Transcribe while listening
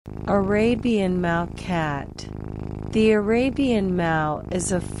Arabian Mau cat. The Arabian Mau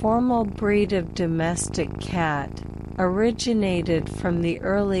is a formal breed of domestic cat, originated from the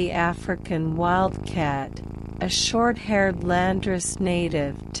early African wildcat, a short-haired landrace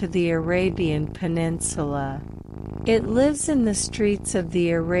native to the Arabian Peninsula. It lives in the streets of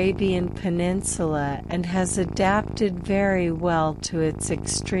the Arabian Peninsula and has adapted very well to its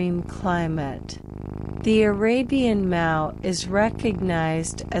extreme climate. The Arabian Mau is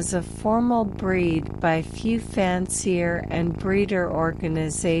recognized as a formal breed by few fancier and breeder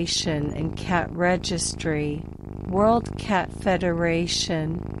organization and cat registry, World Cat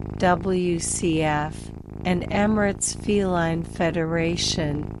Federation (WCF), and Emirates Feline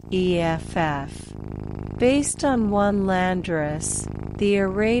Federation (EFF). Based on one landrace, the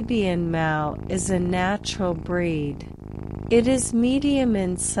Arabian Mau is a natural breed. It is medium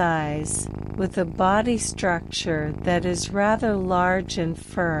in size, with a body structure that is rather large and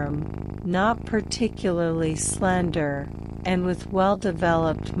firm, not particularly slender, and with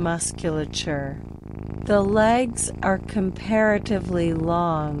well-developed musculature. The legs are comparatively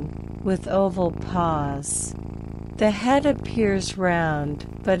long, with oval paws. The head appears round,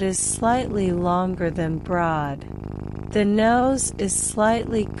 but is slightly longer than broad. The nose is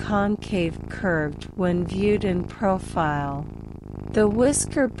slightly concave curved when viewed in profile. The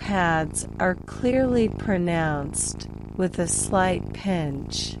whisker pads are clearly pronounced, with a slight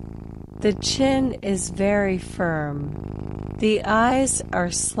pinch. The chin is very firm. The eyes are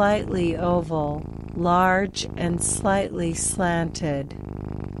slightly oval, large and slightly slanted.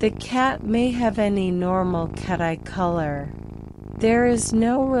 The cat may have any normal cat eye color. There is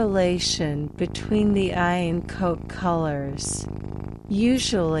no relation between the eye and coat colors.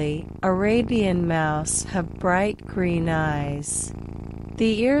 Usually, Arabian Maus have bright green eyes.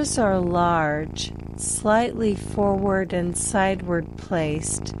 The ears are large, slightly forward and sideward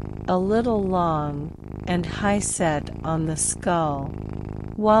placed, a little long, and high-set on the skull.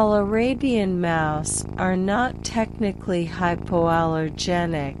 While Arabian Maus are not technically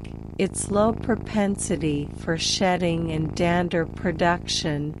hypoallergenic, its low propensity for shedding and dander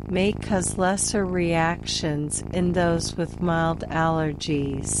production may cause lesser reactions in those with mild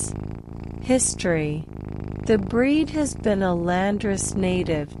allergies. History. The breed has been a landrace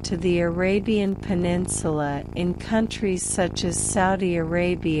native to the Arabian Peninsula in countries such as Saudi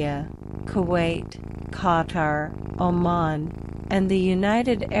Arabia, Kuwait, Qatar, Oman, and the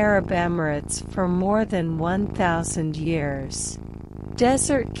United Arab Emirates for more than 1,000 years.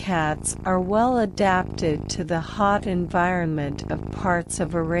 Desert cats are well adapted to the hot environment of parts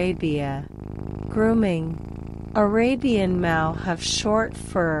of Arabia. Grooming. Arabian Mau have short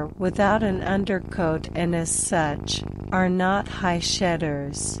fur without an undercoat and as such, are not high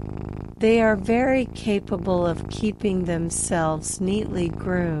shedders. They are very capable of keeping themselves neatly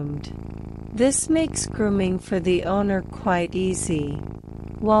groomed. This makes grooming for the owner quite easy.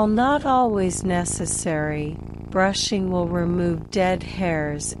 While not always necessary, brushing will remove dead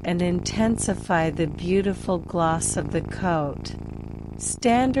hairs and intensify the beautiful gloss of the coat.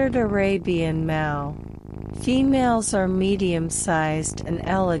 Standard Arabian Mau. Females are medium-sized and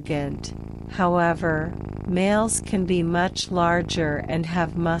elegant, however, males can be much larger and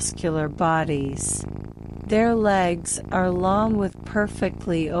have muscular bodies. Their legs are long with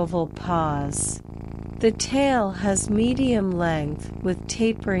perfectly oval paws. The tail has medium length with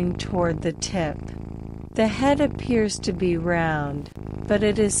tapering toward the tip. The head appears to be round, but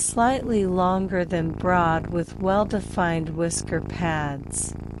it is slightly longer than broad with well-defined whisker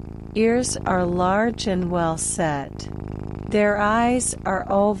pads. Ears are large and well set. Their eyes are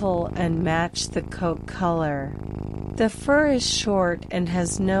oval and match the coat color. The fur is short and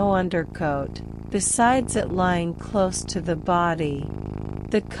has no undercoat, besides it lying close to the body.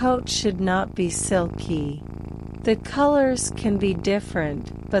 The coat should not be silky. The colors can be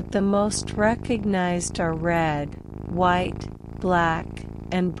different, but the most recognized are red, white, black,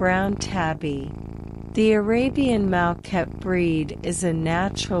 and brown tabby. The Arabian Mau cat breed is a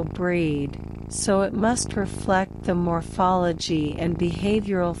natural breed, so it must reflect the morphology and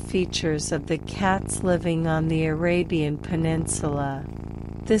behavioral features of the cats living on the Arabian Peninsula.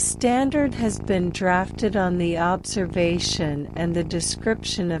 The standard has been drafted on the observation and the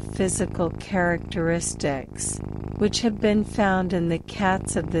description of physical characteristics, which have been found in the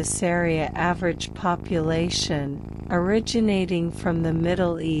cats of this area average population, originating from the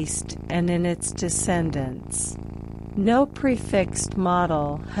Middle East and in its descendants. No prefixed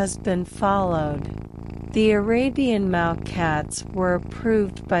model has been followed. The Arabian Mau cats were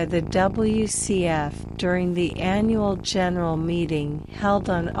approved by the WCF during the annual general meeting held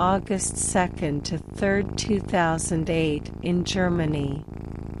on August 2 to 3, 2008 in Germany.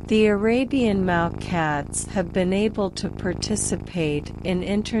 The Arabian Mau cats have been able to participate in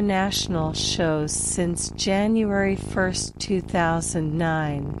international shows since January 1,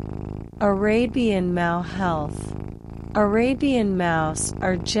 2009. Arabian Mau health. Arabian Maus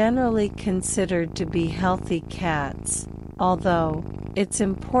are generally considered to be healthy cats, although it's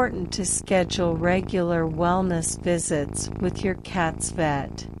important to schedule regular wellness visits with your cat's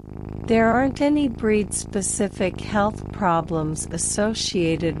vet. There aren't any breed-specific health problems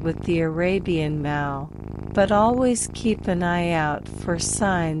associated with the Arabian Mau, but always keep an eye out for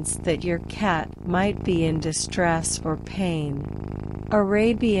signs that your cat might be in distress or pain.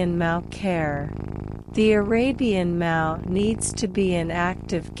 Arabian Mau care. The Arabian Mau needs to be an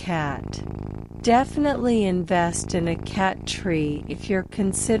active cat. Definitely invest in a cat tree if you're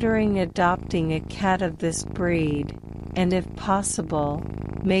considering adopting a cat of this breed, and if possible,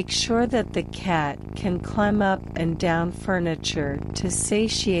 make sure that the cat can climb up and down furniture to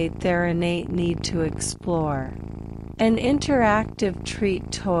satiate their innate need to explore. An interactive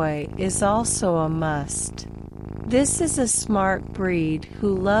treat toy is also a must. This is a smart breed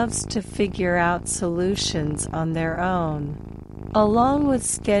who loves to figure out solutions on their own. Along with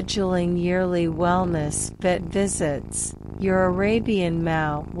scheduling yearly wellness vet visits, your Arabian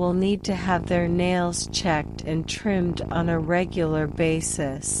Mau will need to have their nails checked and trimmed on a regular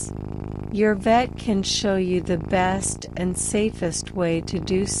basis. Your vet can show you the best and safest way to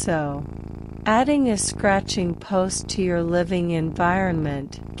do so. Adding a scratching post to your living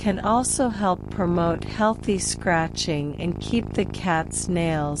environment can also help promote healthy scratching and keep the cat's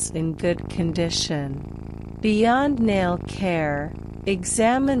nails in good condition. Beyond nail care,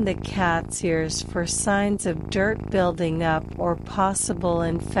 examine the cat's ears for signs of dirt building up or possible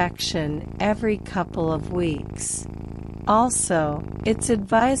infection every couple of weeks. Also, it's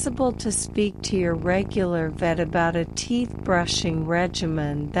advisable to speak to your regular vet about a teeth brushing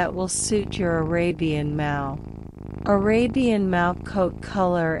regimen that will suit your Arabian Mau. Arabian Mau coat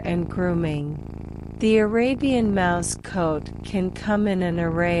color and grooming. The Arabian Mau's coat can come in an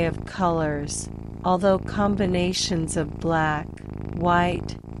array of colors, although combinations of black,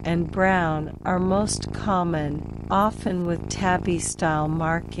 white, and brown are most common, often with tabby-style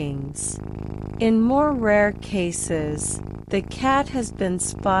markings. In more rare cases, the cat has been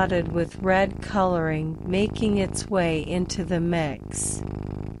spotted with red coloring making its way into the mix.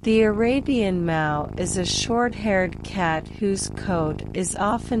 The Arabian Mau is a short-haired cat whose coat is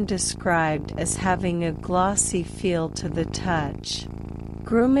often described as having a glossy feel to the touch.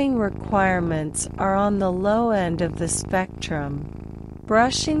 Grooming requirements are on the low end of the spectrum.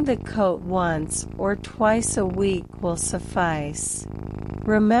 Brushing the coat once or twice a week will suffice.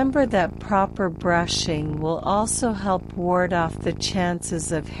 Remember that proper brushing will also help ward off the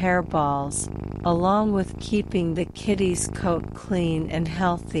chances of hairballs, along with keeping the kitty's coat clean and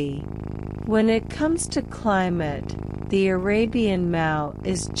healthy. When it comes to climate, the Arabian Mau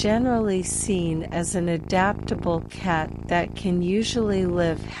is generally seen as an adaptable cat that can usually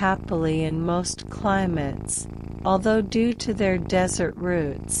live happily in most climates, although due to their desert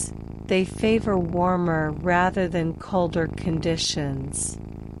roots, they favor warmer rather than colder conditions.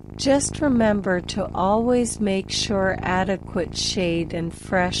 Just remember to always make sure adequate shade and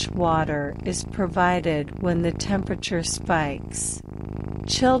fresh water is provided when the temperature spikes.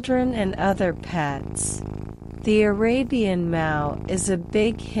 Children and other pets. The Arabian Mau is a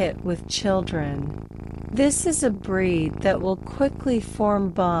big hit with children. This is a breed that will quickly form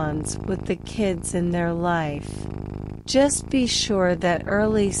bonds with the kids in their life. Just be sure that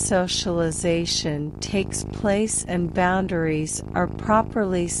early socialization takes place and boundaries are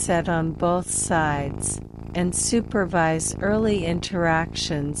properly set on both sides, and supervise early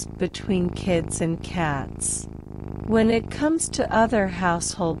interactions between kids and cats. When it comes to other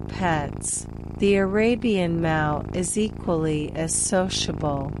household pets, the Arabian Mau is equally as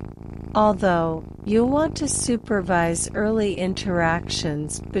sociable. Although, you'll want to supervise early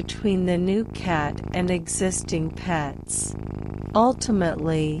interactions between the new cat and existing pets.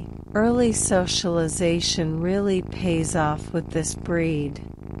 Ultimately, early socialization really pays off with this breed.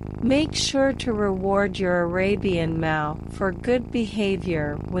 Make sure to reward your Arabian Mau for good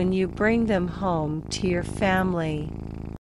behavior when you bring them home to your family.